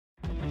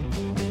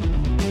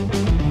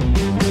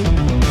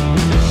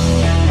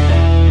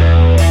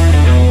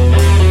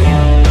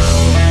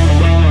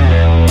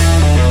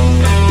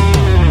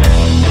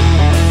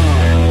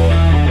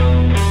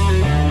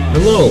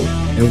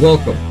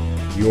welcome.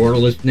 You are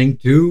listening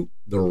to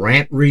The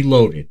Rant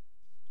Reloaded,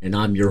 and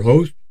I'm your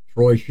host,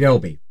 Troy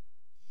Shelby.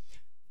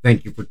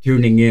 Thank you for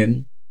tuning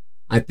in.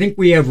 I think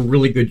we have a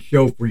really good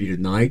show for you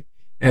tonight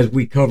as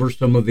we cover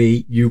some of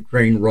the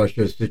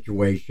Ukraine-Russia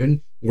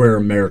situation where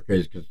America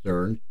is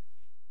concerned,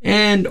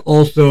 and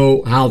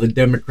also how the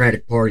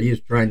Democratic Party is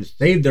trying to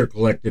save their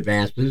collective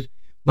asses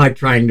by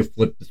trying to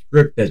flip the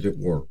script, as it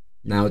were.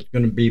 Now, it's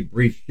going to be a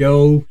brief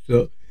show,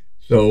 so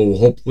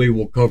hopefully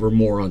we'll cover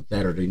more on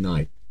Saturday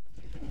night.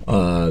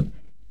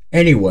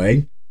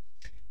 Anyway,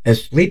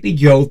 as Sleepy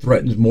Joe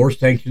threatens more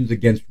sanctions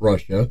against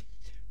Russia,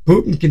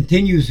 Putin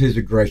continues his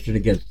aggression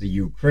against the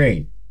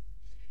Ukraine.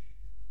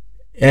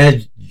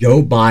 As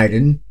Joe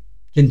Biden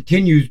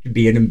continues to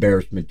be an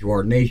embarrassment to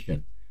our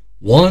nation.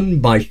 One,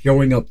 by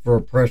showing up for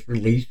a press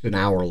release an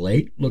hour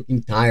late,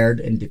 looking tired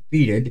and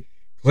defeated,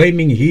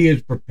 claiming he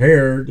is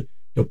prepared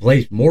to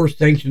place more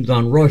sanctions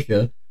on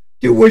Russia,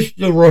 to which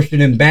the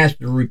Russian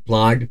ambassador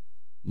replied,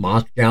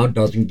 Moscow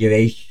doesn't give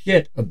a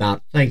shit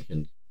about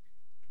sanctions.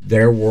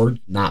 Their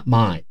words, not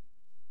mine.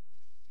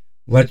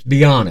 Let's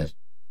be honest.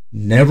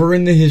 Never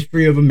in the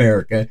history of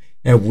America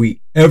have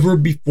we ever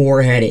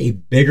before had a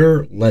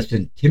bigger, less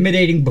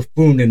intimidating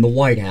buffoon in the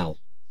White House.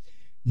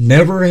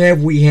 Never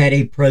have we had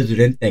a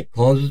president that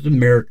causes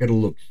America to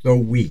look so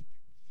weak.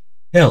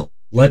 Hell,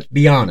 let's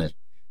be honest.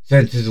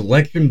 Since his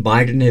election,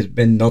 Biden has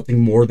been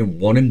nothing more than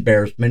one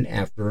embarrassment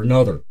after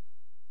another.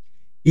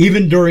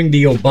 Even during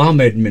the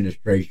Obama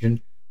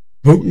administration,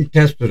 Putin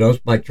tested us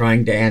by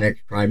trying to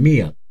annex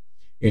Crimea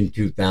in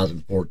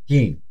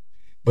 2014.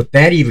 But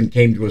that even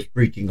came to a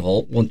screeching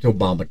halt once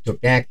Obama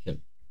took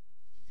action.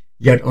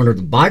 Yet under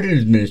the Biden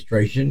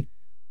administration,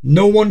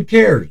 no one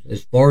cares.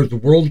 As far as the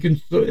world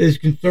is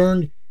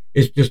concerned,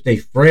 it's just a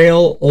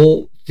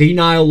frail,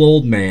 senile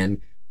old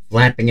man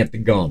flapping at the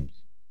gums.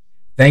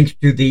 Thanks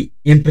to the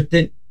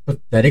impotent,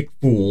 pathetic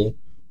fool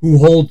who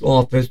holds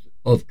office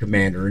of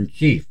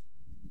Commander-in-Chief.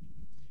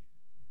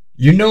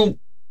 You know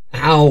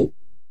how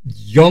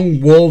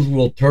young wolves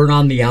will turn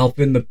on the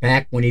alpha in the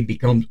pack when he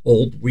becomes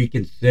old, weak,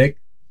 and sick?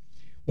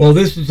 Well,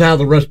 this is how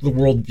the rest of the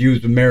world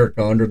views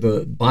America under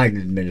the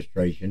Biden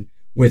administration,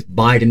 with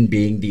Biden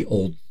being the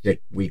old,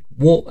 sick, weak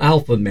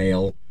alpha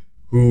male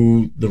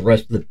who the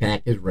rest of the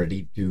pack is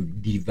ready to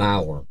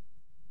devour.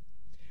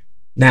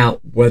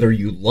 Now, whether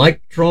you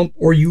liked Trump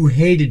or you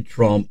hated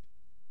Trump,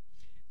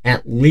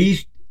 at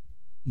least,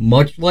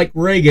 much like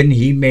Reagan,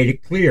 he made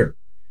it clear.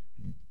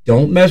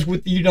 Don't mess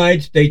with the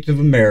United States of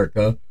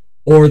America,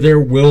 or there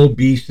will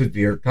be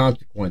severe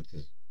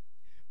consequences.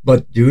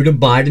 But due to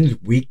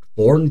Biden's weak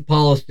foreign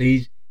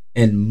policies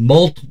and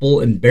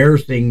multiple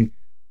embarrassing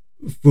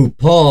faux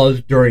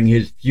pas during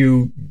his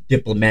few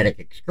diplomatic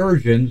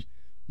excursions,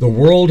 the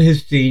world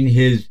has seen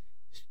his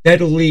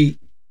steadily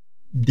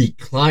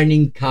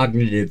declining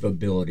cognitive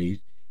abilities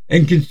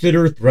and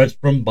consider threats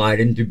from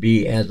Biden to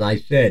be, as I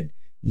said,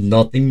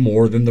 nothing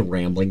more than the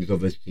ramblings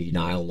of a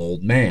senile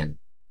old man.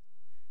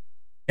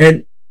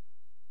 And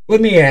let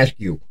me ask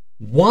you,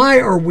 why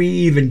are we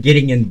even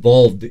getting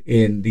involved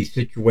in the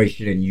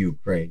situation in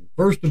Ukraine?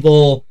 First of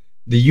all,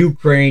 the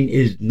Ukraine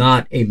is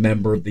not a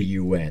member of the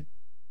UN.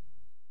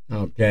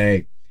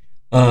 Okay.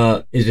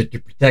 Is it to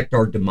protect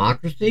our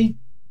democracy?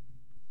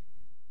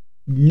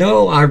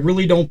 No, I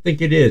really don't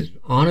think it is.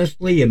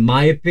 Honestly, in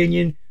my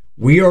opinion,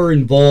 we are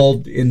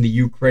involved in the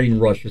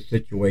Ukraine-Russia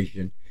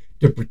situation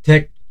to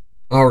protect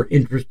our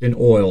interest in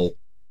oil,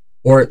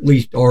 or at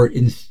least our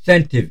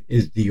incentive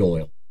is the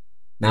oil.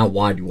 Now,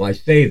 why do I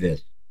say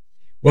this?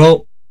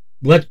 Well,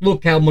 let's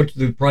look how much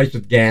the price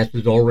of gas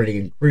has already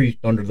increased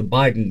under the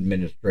Biden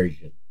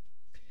administration.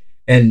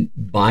 And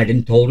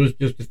Biden told us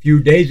just a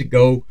few days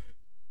ago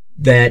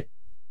that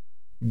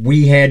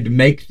we had to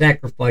make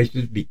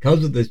sacrifices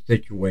because of this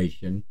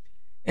situation,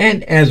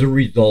 and as a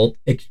result,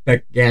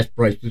 expect gas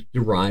prices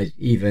to rise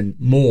even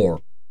more.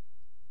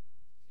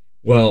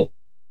 Well,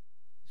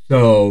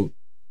 so,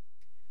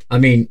 I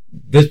mean,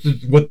 this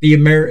is what the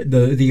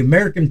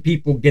American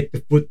people get to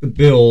foot the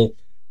bill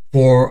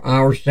for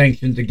our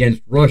sanctions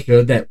against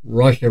Russia that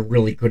Russia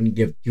really couldn't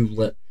give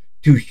two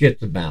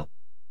shits about.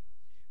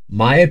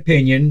 My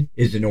opinion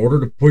is, in order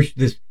to push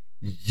this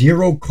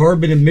zero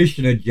carbon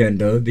emission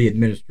agenda the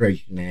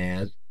administration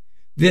has,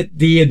 that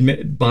the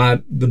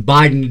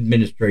Biden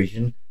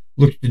administration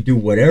looks to do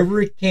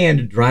whatever it can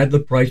to drive the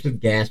price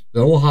of gas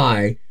so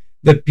high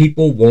that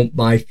people won't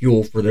buy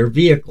fuel for their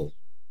vehicles.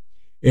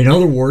 In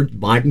other words,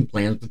 Biden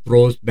plans to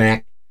throw us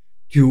back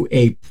to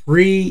a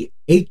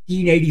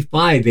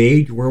pre-1885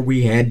 age where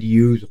we had to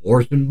use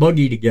horse and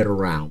buggy to get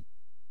around.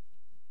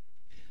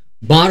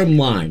 Bottom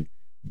line,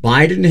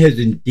 Biden has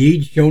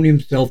indeed shown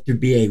himself to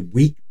be a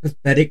weak,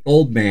 pathetic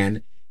old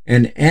man,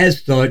 and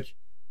as such,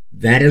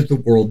 that is the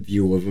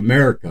worldview of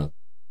America.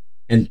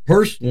 And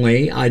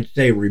personally, I'd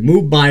say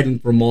remove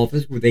Biden from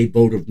office with a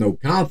vote of no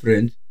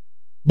confidence,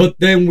 but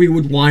then we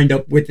would wind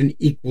up with an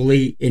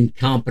equally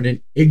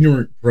incompetent,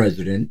 ignorant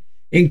president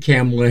in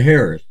Kamala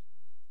Harris.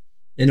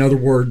 In other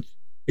words,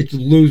 it's a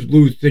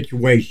lose-lose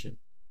situation.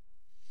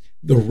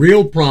 The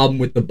real problem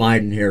with the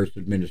Biden-Harris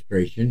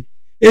administration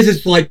is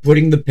it's like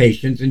putting the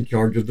patients in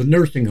charge of the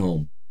nursing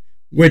home,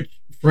 which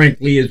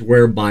frankly is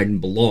where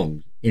Biden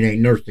belongs, in a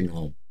nursing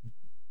home.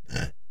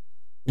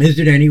 Is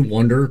it any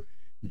wonder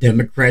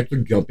Democrats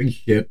are jumping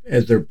ship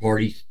as their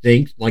party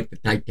sinks like the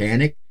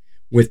Titanic,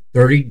 with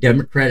 30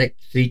 Democratic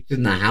seats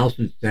in the House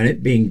and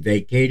Senate being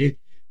vacated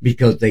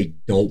because they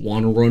don't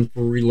want to run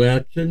for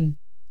re-election?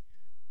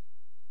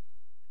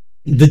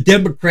 The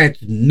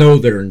Democrats know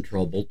they're in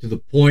trouble to the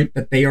point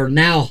that they are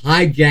now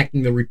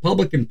hijacking the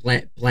Republican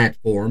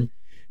platform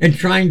and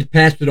trying to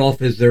pass it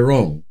off as their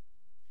own.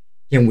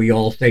 Can we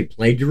all say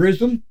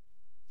plagiarism?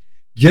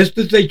 Just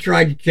as they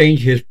tried to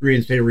change history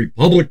and say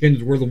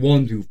Republicans were the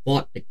ones who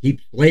fought to keep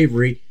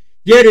slavery,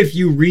 yet if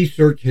you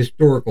research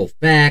historical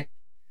fact,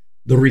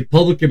 the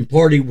Republican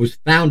Party was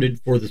founded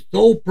for the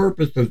sole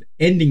purpose of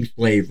ending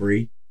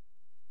slavery,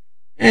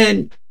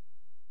 and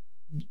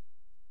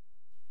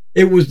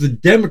it was the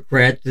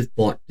Democrats that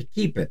fought to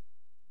keep it.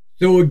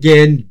 So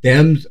again,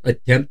 Dems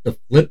attempt to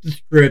flip the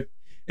script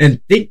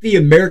and think the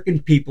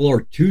American people are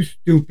too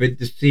stupid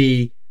to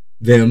see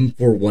them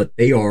for what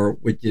they are,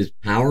 which is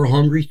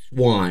power-hungry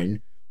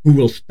swine who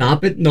will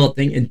stop at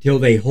nothing until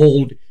they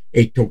hold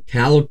a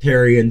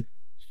totalitarian,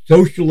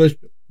 socialist,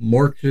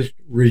 Marxist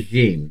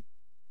regime.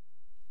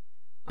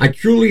 I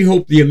truly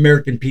hope the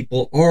American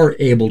people are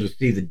able to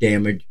see the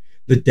damage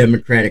the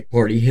Democratic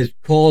Party has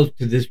caused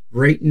to this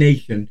great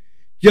nation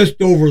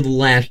just over the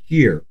last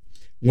year,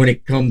 when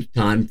it comes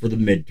time for the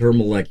midterm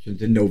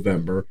elections in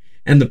November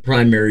and the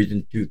primaries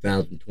in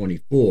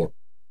 2024.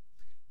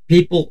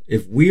 People,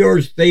 if we are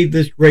to save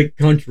this great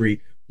country,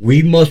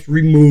 we must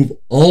remove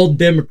all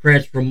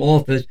Democrats from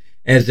office,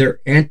 as their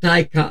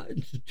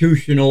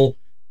anti-constitutional,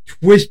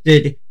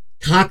 twisted,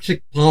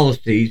 toxic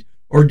policies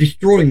are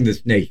destroying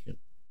this nation.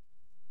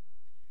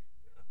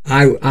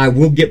 I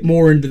will get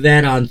more into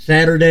that on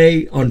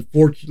Saturday.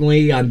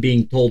 Unfortunately, I'm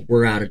being told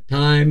we're out of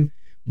time.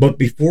 But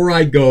before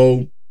I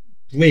go,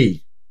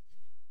 please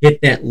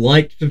hit that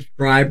like,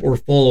 subscribe, or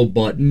follow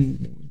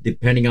button,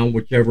 depending on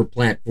whichever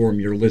platform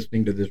you're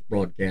listening to this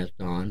broadcast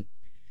on.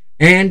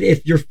 And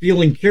if you're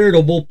feeling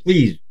charitable,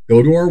 please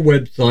go to our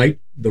website,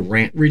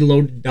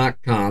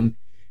 therantreloaded.com,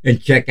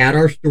 and check out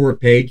our store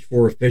page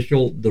for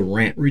official The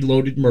Rant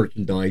Reloaded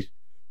merchandise,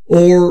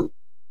 or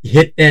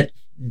hit that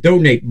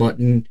donate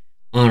button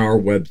on our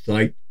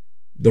website,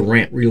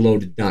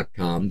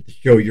 therantreloaded.com, to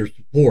show your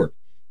support,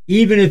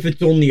 even if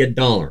it's only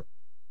 $1.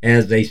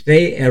 As they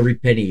say, every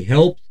penny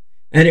helps,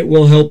 and it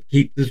will help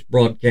keep this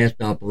broadcast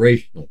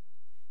operational.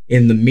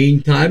 In the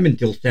meantime,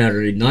 until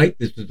Saturday night,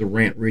 this is The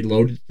Rant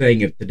Reloaded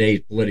saying if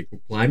today's political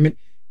climate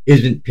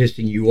isn't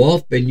pissing you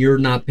off, then you're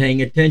not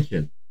paying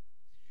attention.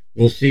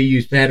 We'll see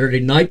you Saturday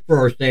night for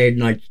our Saturday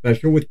night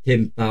special with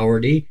Tim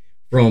Fowarty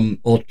from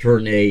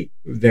Alterne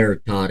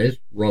Veritatis,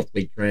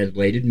 roughly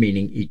translated,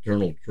 meaning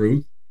eternal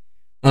truth,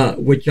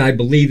 which I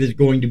believe is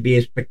going to be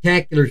a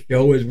spectacular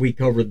show as we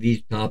cover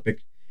these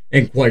topics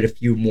and quite a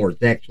few more.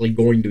 It's actually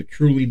going to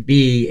truly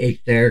be a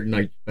Saturday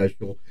night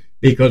special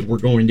because we're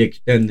going to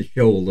extend the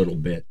show a little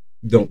bit.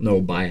 Don't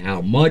know by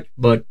how much,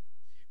 but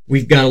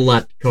we've got a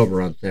lot to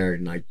cover on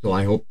Saturday night, so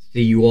I hope to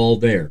see you all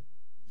there.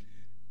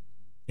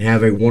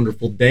 Have a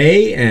wonderful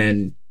day,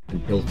 and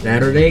until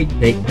Saturday,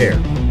 take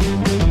care.